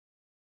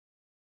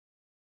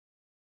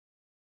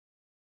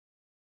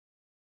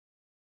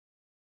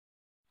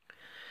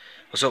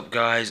What's up,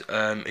 guys?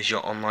 It's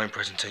your online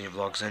presentation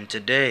vlogs, and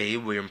today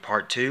we're in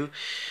part two.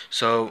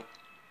 So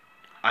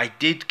I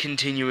did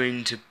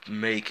continuing to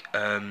make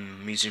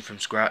music from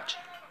scratch.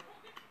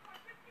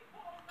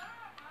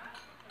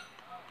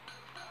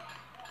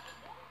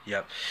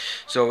 Yep.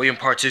 So we're in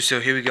part two. So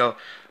here we go.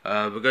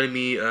 We're gonna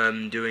be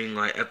doing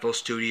like FL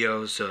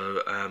Studio.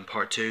 So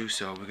part two.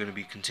 So we're gonna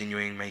be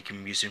continuing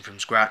making music from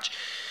scratch.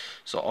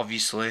 So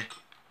obviously,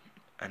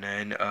 and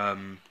then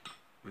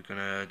we're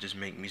gonna just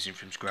make music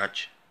from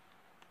scratch.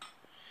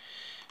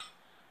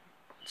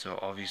 So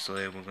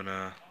obviously we're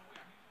gonna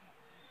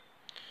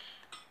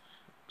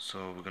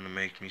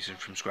make music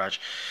from scratch.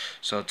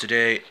 So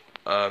today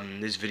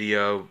this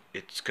video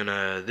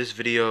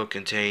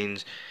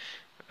contains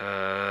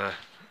uh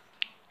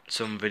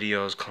some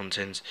videos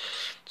contents.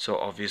 So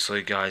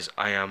obviously, guys,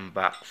 I am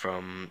back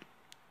from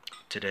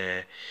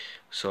today,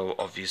 so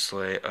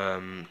obviously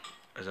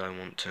as I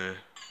want to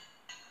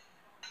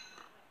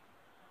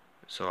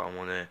so I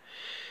want to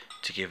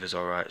give us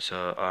alright.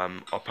 So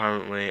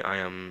apparently I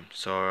am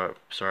sorry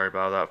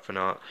about that for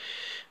not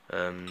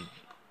um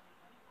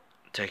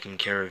taking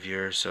care of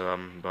you, so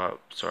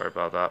sorry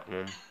about that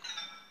one.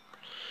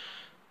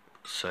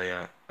 So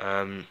yeah,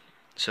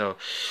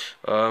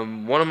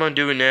 what am I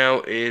doing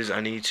now is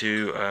I need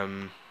to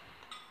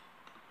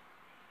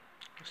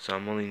so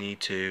I'm only need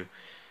to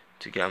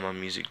get my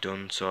music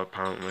done. So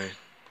apparently,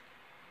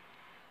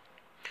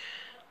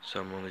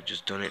 so I'm only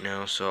just done it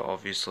now. So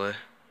obviously,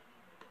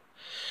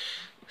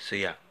 so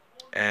yeah,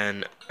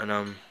 and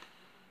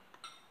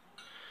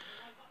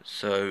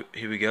so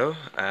here we go,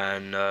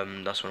 and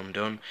that's what I'm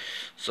done.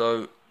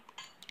 So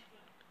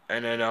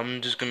and then I'm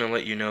just gonna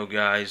let you know,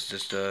 guys,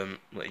 just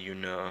let you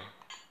know.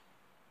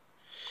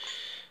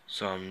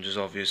 So I'm just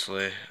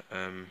obviously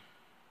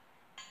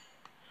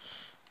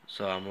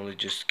so I'm only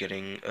just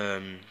getting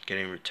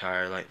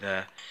retired like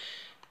that.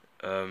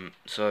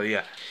 So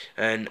yeah,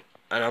 and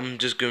I'm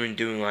just going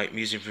doing like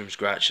music from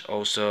scratch.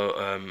 Also,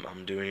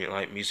 I'm doing it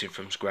like music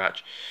from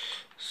scratch.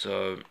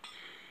 So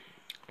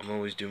I'm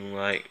always doing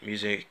like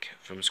music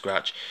from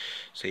scratch.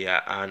 So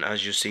yeah, and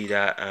as you see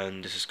that,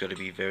 and this is going to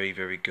be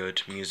very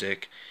good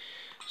music.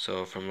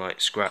 So from like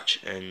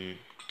scratch and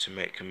to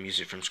make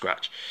music from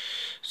scratch.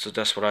 So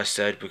that's what I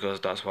said,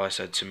 because that's why I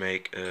said to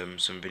make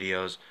some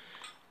videos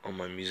on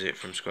my music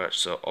from scratch.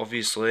 So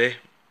obviously,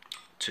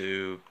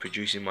 to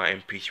producing my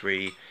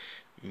MP3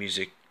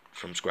 music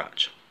from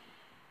scratch.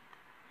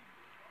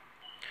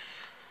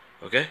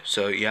 Okay,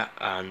 so yeah,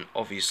 and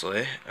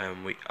obviously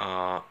we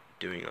are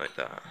doing like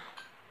that.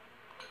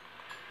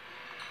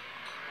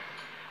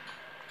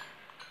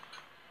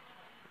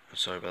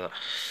 Sorry about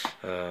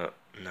that.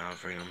 Now I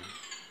bring them.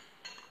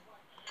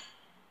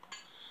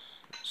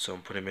 So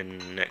I'm putting him in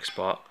the next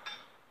spot.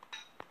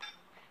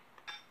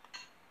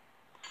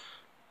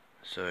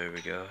 So here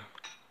we go.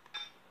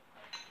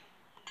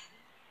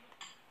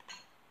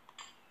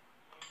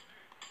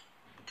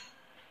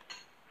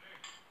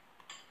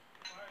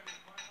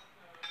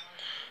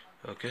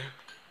 Okay.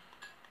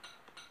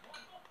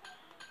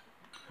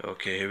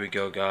 Okay, here we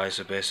go, guys.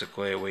 So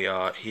basically we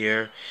are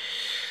here.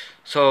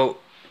 So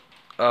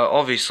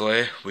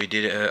obviously we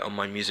did it on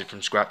my music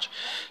from scratch.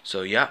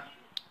 So yeah,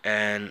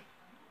 and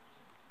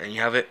you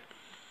have it.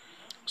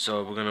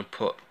 So we're gonna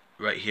put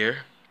right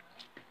here,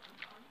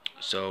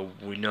 so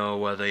we know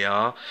where they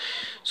are.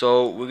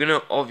 So we're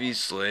gonna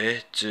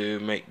obviously, to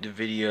make the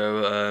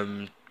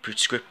video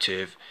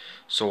prescriptive,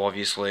 so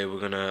obviously we're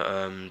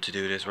gonna to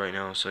do this right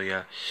now. So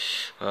yeah,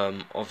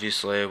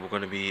 obviously we're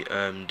gonna be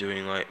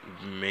doing like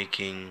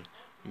making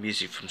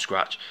music from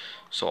scratch.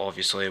 So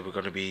obviously we're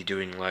gonna be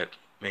doing like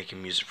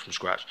making music from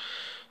scratch.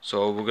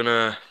 So we're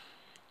gonna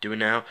do it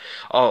now.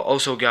 Oh,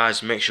 also,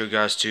 guys, make sure,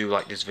 guys, to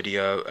like this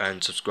video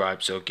and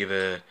subscribe. So give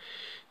a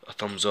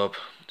thumbs up,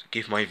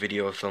 give my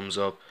video a thumbs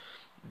up,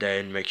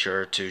 then make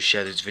sure to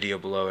share this video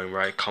below and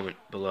write a comment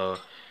below,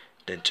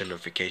 then turn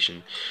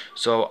notification.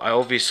 So I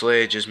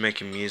obviously just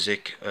making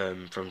music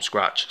from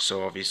scratch,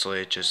 so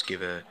obviously just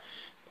give a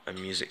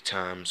music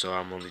time. So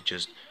I'm only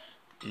just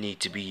need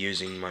to be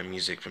using my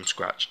music from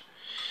scratch.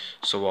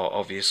 So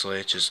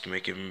obviously just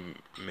making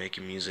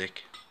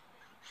music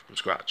from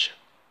scratch.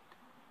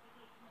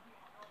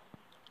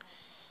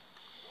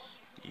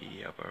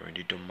 Yep, I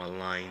already done my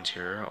lines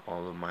here.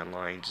 All of my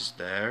lines is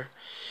there.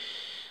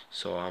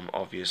 So I'm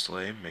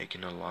obviously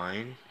making a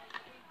line.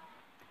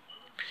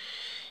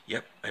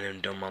 Yep, and then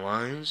done my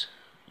lines.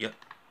 Yep,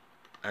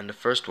 and the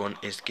first one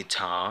is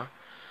guitar.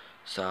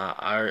 So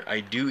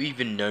I do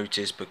even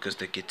notice, because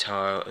the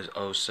guitar is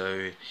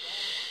also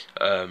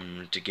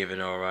to give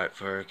it alright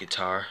for a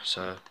guitar.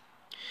 So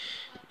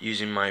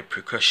using my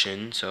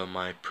percussion, so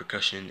my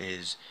percussion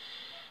is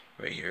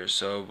right here.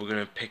 So we're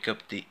gonna pick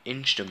up the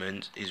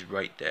instrument is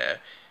right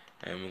there,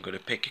 and we're gonna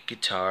pick a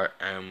guitar,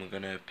 and we're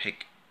gonna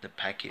pick the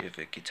packet of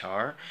a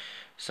guitar.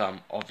 So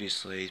I'm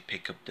obviously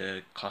pick up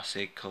the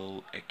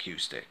classical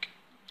acoustic.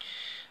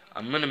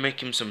 I'm gonna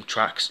make him some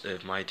tracks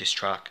of my diss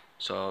track.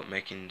 So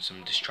making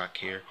some diss track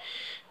here,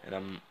 and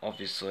I'm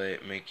obviously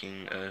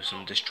making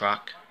some diss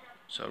track.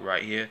 So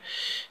right here,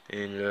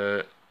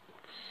 and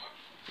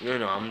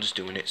No, I'm just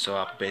doing it. So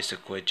I'm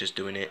basically just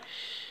doing it.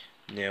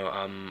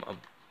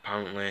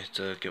 Apparently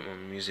to get my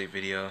music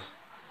video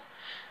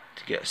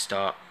to get a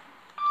start.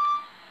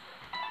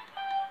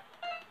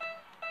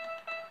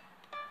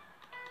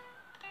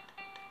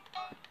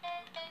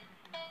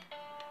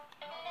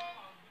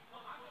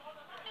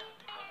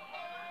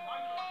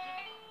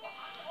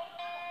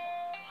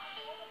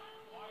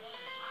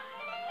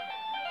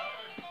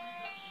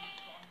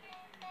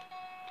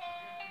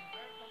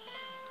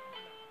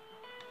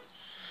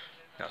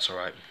 That's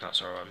alright.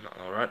 That's alright. I'm not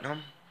alright now.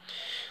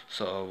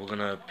 So we're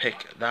gonna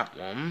pick that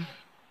one.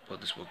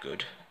 But this was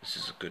good. This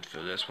is good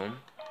for this one.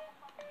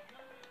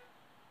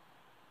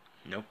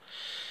 Nope.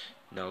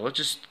 Now let's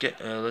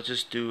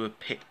just do a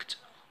picked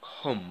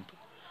hum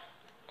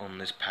on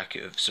this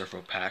packet of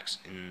Surfro packs,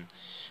 and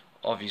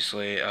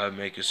obviously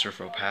make a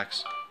Surfro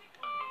packs.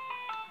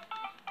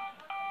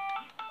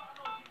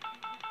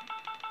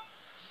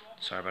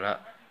 Sorry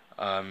about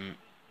that.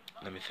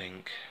 Let me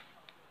think.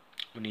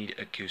 We need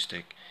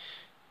acoustic.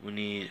 We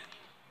need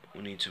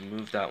to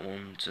move that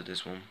one to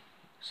this one.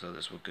 So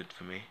this was good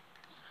for me.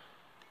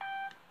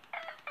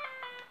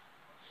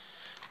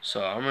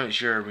 So I'm not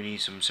sure we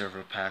need some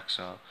servo packs.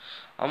 So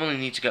I'm gonna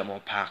need to get more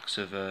packs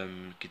of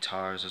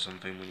guitars or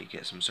something. We need to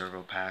get some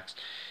servo packs.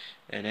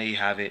 And there you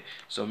have it.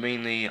 So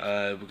mainly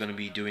we're gonna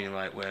be doing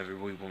like whatever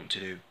we want to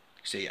do.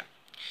 So yeah.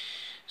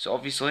 So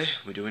obviously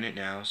we're doing it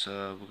now.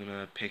 So we're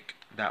gonna pick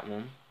that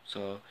one.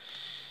 So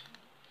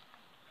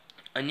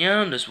and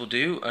yeah, this will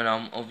do. And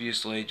I'm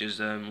obviously just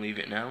leave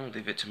it now.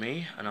 Leave it to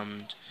me. And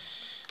I'm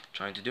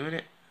trying to doing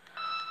it.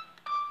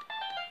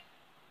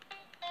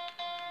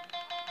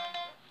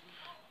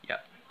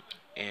 Yep.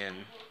 And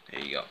there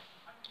you go.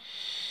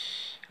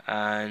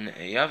 And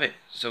there you have it.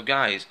 So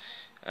guys,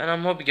 and I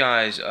hope you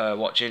guys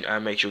watching,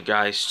 and make sure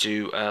guys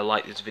to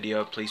like this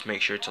video. Please make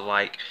sure to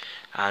like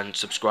and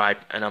subscribe,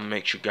 and I'll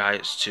make sure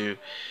guys to,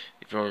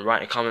 if you want to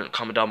write a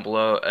comment down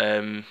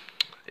below.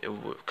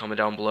 Comment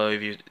down below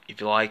if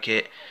you like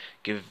it.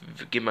 Give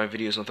my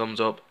videos a thumbs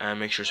up, and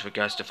make sure for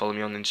guys to follow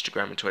me on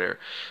Instagram and Twitter.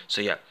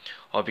 So yeah,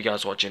 I hope you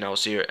guys watching. I'll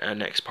see you in the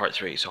next part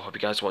 3. So I hope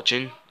you guys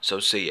watching. So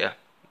see ya.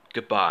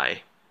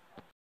 Goodbye.